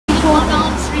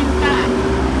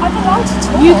I'm allowed to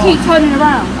talk. You keep turning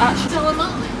around, actually. So am I.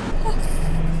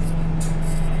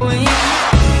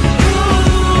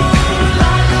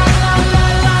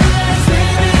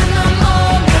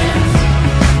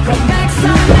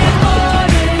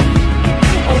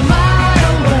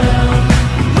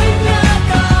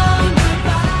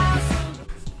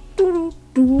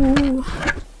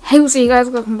 Hey, what's up you guys,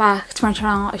 welcome back to my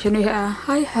channel. If you're new here,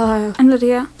 hi, hello, I'm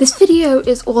Lydia. This video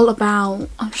is all about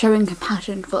showing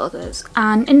compassion for others,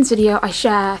 and in this video I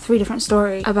share 3 different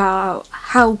stories about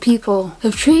how people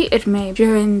have treated me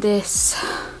during this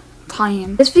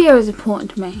time. This video is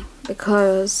important to me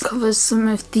because it covers some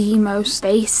of the most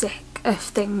basic of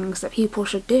things that people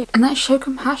should do, and that's show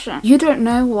compassion. You don't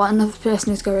know what another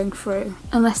person is going through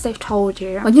unless they've told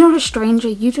you. When you're not a stranger,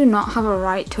 you do not have a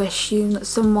right to assume that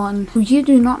someone who you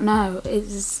do not know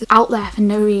is out there for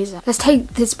no reason. Let's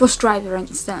take this bus driver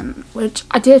incident, which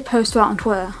I did post about on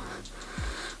Twitter.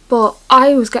 But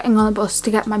I was getting on a bus to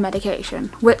get my medication,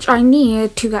 which I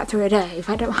need to get through a day. If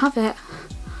I don't have it,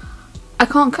 I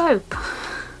can't cope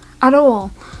at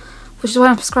all, which is why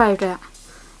I prescribed it.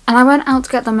 And I went out to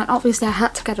get them, and obviously I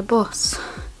had to get a bus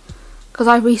because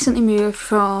I recently moved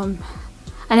from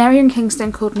an area in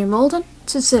Kingston called New Malden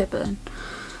to Surbiton.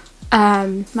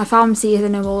 My pharmacy is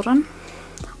in New Malden.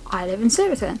 I live in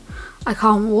Surbiton. I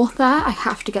can't walk there, I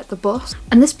have to get the bus.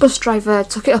 And this bus driver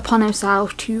took it upon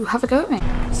himself to have a go at me.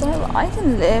 So I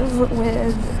can live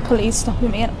with police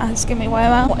stopping me and asking me where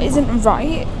I'm at. What isn't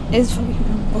right is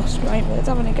fucking bus drivers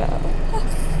having a go.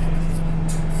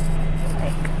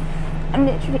 I'm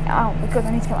literally out because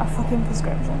I need to get my fucking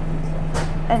prescription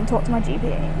and talk to my GP.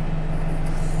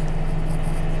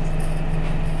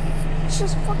 It's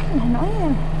just fucking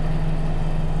annoying.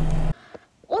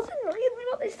 What's annoying me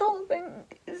about this whole thing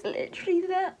is literally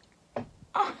that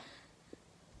I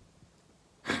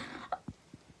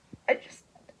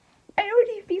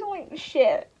already feel like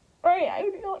shit, right? I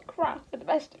already feel like crap for the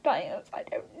best of times. I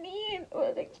don't need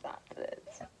other things after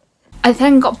this. I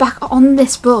then got back on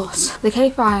this bus, the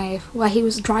K5, where he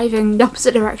was driving the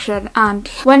opposite direction, and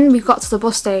when we got to the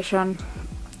bus station,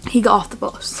 he got off the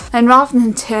bus. And rather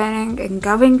than turning and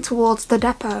going towards the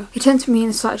depot, he turned to me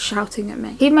and started shouting at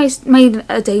me. He made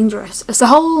it dangerous. As the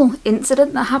whole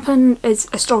incident that happened is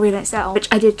a story in itself, which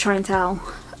I did try and tell.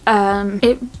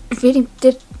 It really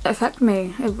did affect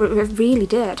me. It really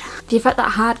did. The effect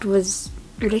that had was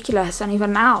ridiculous, and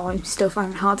even now I'm still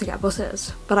finding it hard to get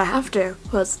buses, but I have to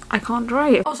because I can't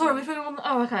drive. Oh, sorry, we're filming on the...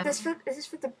 Oh, okay. Is this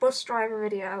for the bus driver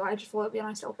video? I just thought it'd be a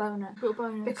nice little bonus.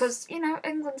 Because, you know,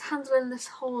 England's handling this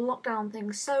whole lockdown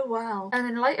thing so well. And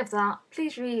in light of that,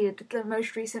 please read the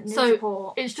most recent news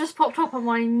report. It's just popped up on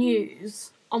my news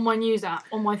app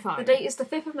on my phone. The date is the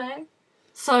 5th of May.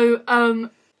 So,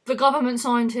 the government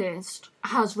scientist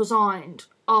has resigned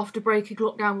after breaking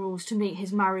lockdown rules to meet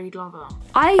his married lover.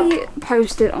 I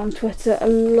posted on Twitter a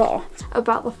lot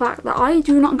about the fact that I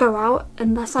do not go out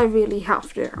unless I really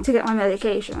have to get my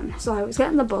medication. So I was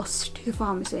getting the bus to the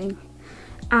pharmacy,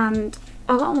 and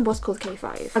I got on a bus called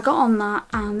K5. I got on that,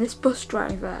 and this bus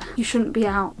driver, you shouldn't be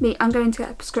out. Me, I'm going to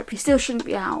get a prescription, you still shouldn't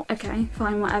be out. Okay,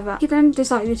 fine, whatever. He then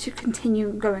decided to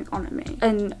continue going on at me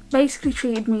and basically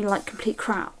treated me like complete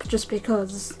crap just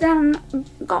because. Then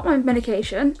got my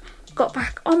medication, got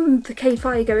back on the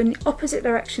K5 going the opposite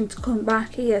direction to come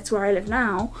back here to where I live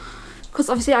now, because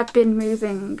obviously I've been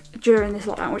moving during this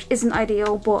lockdown, which isn't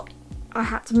ideal, but I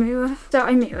had to move. So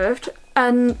I moved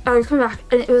and I was coming back,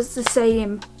 and it was the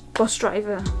same bus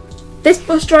driver. This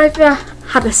bus driver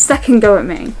had a second go at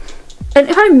me, and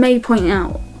if I may point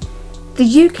out, the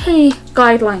UK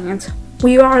guidelines,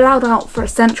 we are allowed out for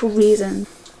essential reasons,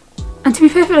 and to be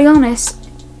perfectly honest,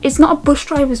 it's not a bus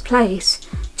driver's place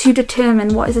to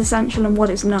determine what is essential and what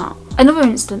is not. Another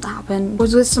incident that happened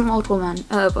was with some old woman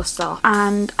at a bus stop,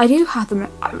 and I do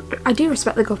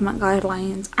respect the government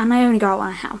guidelines, and I only go out when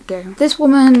I have to. This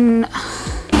woman...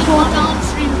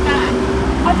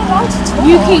 I'm allowed to talk.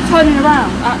 You keep turning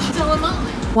around, actually. So am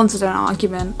I. Wanted an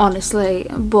argument, honestly,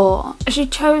 but she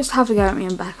chose to have a go at me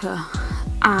and Becca,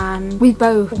 and we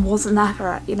both wasn't there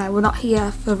for it. You know, we're not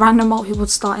here for random old people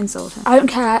to start insulting. I don't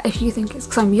care if you think it's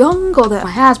because I'm young or that my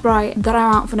hair's bright, that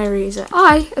I'm out for no reason.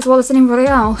 I, as well as anybody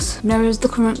else, knows the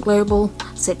current global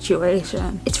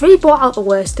situation. It's really brought out the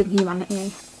worst in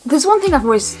humanity. There's one thing I've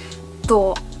always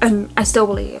thought, and I still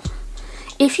believe.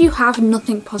 If you have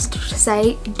nothing positive to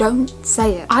say, don't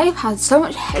say it. I have had so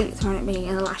much hate thrown at me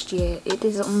in the last year, it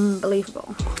is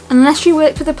unbelievable. Unless you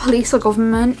work for the police or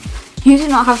government, you do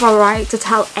not have a right to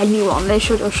tell anyone they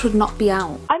should or should not be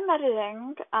out. I'm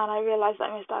editing, and I realised that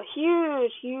I missed a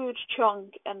huge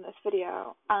chunk in this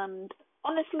video, and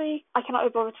honestly, I cannot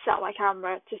be bothered to set up my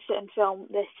camera to sit and film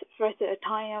this for a third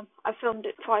time. I've filmed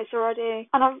it twice already,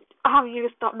 and I haven't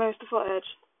used up most of the footage.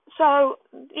 So,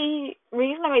 the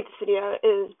reason I made this video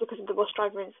is because of the bus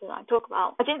driver incident I talk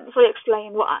about. I didn't fully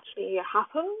explain what actually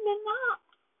happened in that.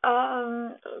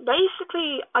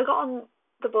 Basically, I got on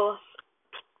the bus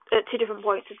at 2 different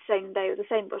points of the same day with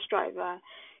the same bus driver,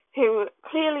 who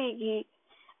clearly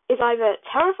is either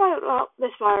terrified about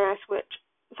this virus, which,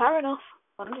 fair enough,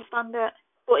 I understand it,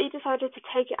 but he decided to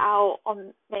take it out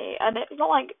on me, and it's not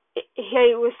like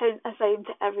he was saying the same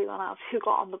to everyone else who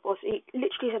got on the bus. He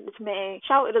literally said it to me,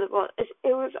 shouted at the bus.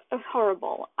 It was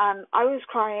horrible, and I was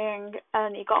crying,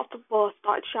 and he got off the bus,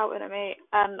 started shouting at me,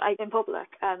 and in public,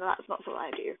 and that's not something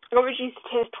I do. I got reduced to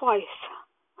tears twice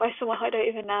by someone I don't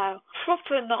even know.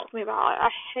 Proper knocked me about. I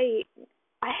hate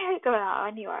going out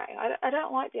anyway. I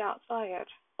don't like the outside,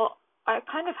 but I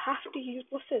kind of have to use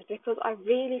buses because I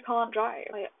really can't drive.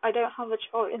 I don't have a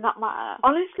choice in that matter.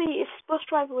 Honestly, if this bus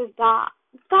driver was that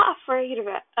afraid of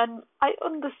it, and I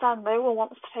understand no one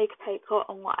wants to take a pay cut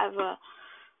and whatever,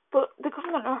 but the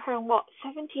government are offering,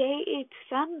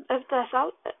 70-80% of their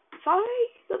salary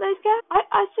that they get?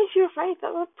 I'd say if you're afraid,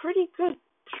 that's a pretty good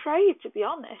trade, to be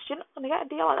honest. You're not going to get a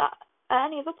deal like that at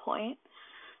any other point.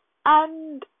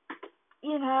 And,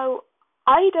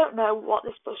 I don't know what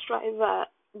this bus driver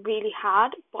really had,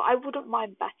 but I wouldn't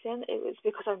mind betting it was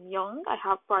because I'm young, I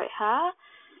have bright hair.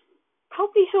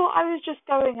 Probably thought I was just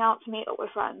going out to meet up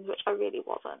with friends, which I really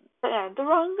wasn't. But the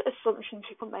wrong assumptions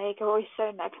people make are always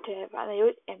so negative, and they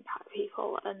always impact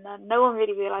people, and then no one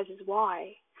really realises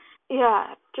why.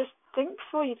 Yeah, just think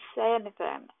before you say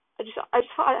anything. I just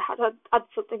thought I had to add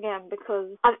something in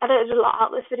because I edited a lot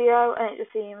out of this video and it just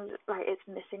seems like it's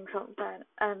missing something,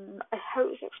 and I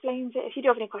hope this explains it. If you do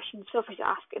have any questions, feel free to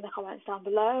ask in the comments down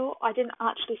below. I didn't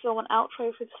actually film an outro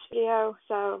for this video,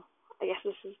 so I guess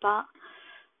this is that.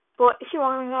 But if you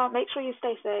are going out, make sure you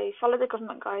stay safe, follow the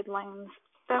government guidelines,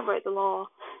 don't break the law,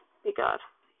 be good,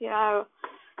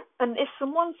 And if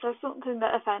someone says something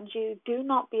that offends you, do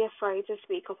not be afraid to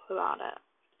speak up about it.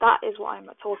 That is what I'm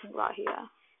talking about here.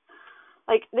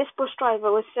 This bus driver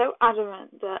was so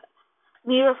adamant that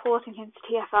me reporting him to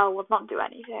TfL would not do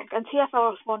anything, and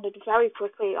TfL responded very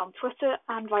quickly on Twitter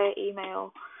and via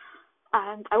email,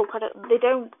 and I will credit them. They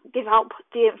don't give out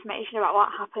the information about what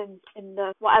happened in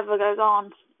the whatever goes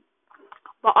on,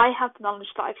 but I have the knowledge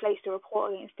that I placed a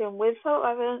report against him with photo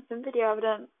evidence and video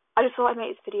evidence. I just thought I'd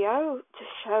make this video to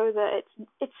show that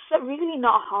it's really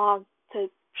not hard to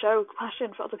show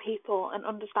compassion for other people and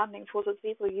understanding towards other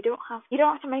people. You don't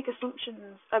have to make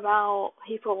assumptions about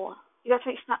people. You have to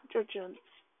make snap judgments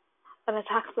and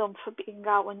attack them for being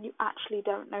out when you actually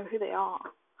don't know who they are.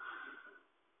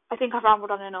 I think I've rambled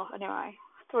on enough anyway.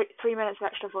 3 minutes of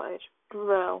extra footage.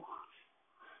 Bro.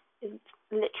 It's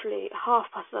literally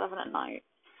 11:30 at night.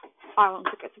 I want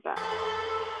to go to bed.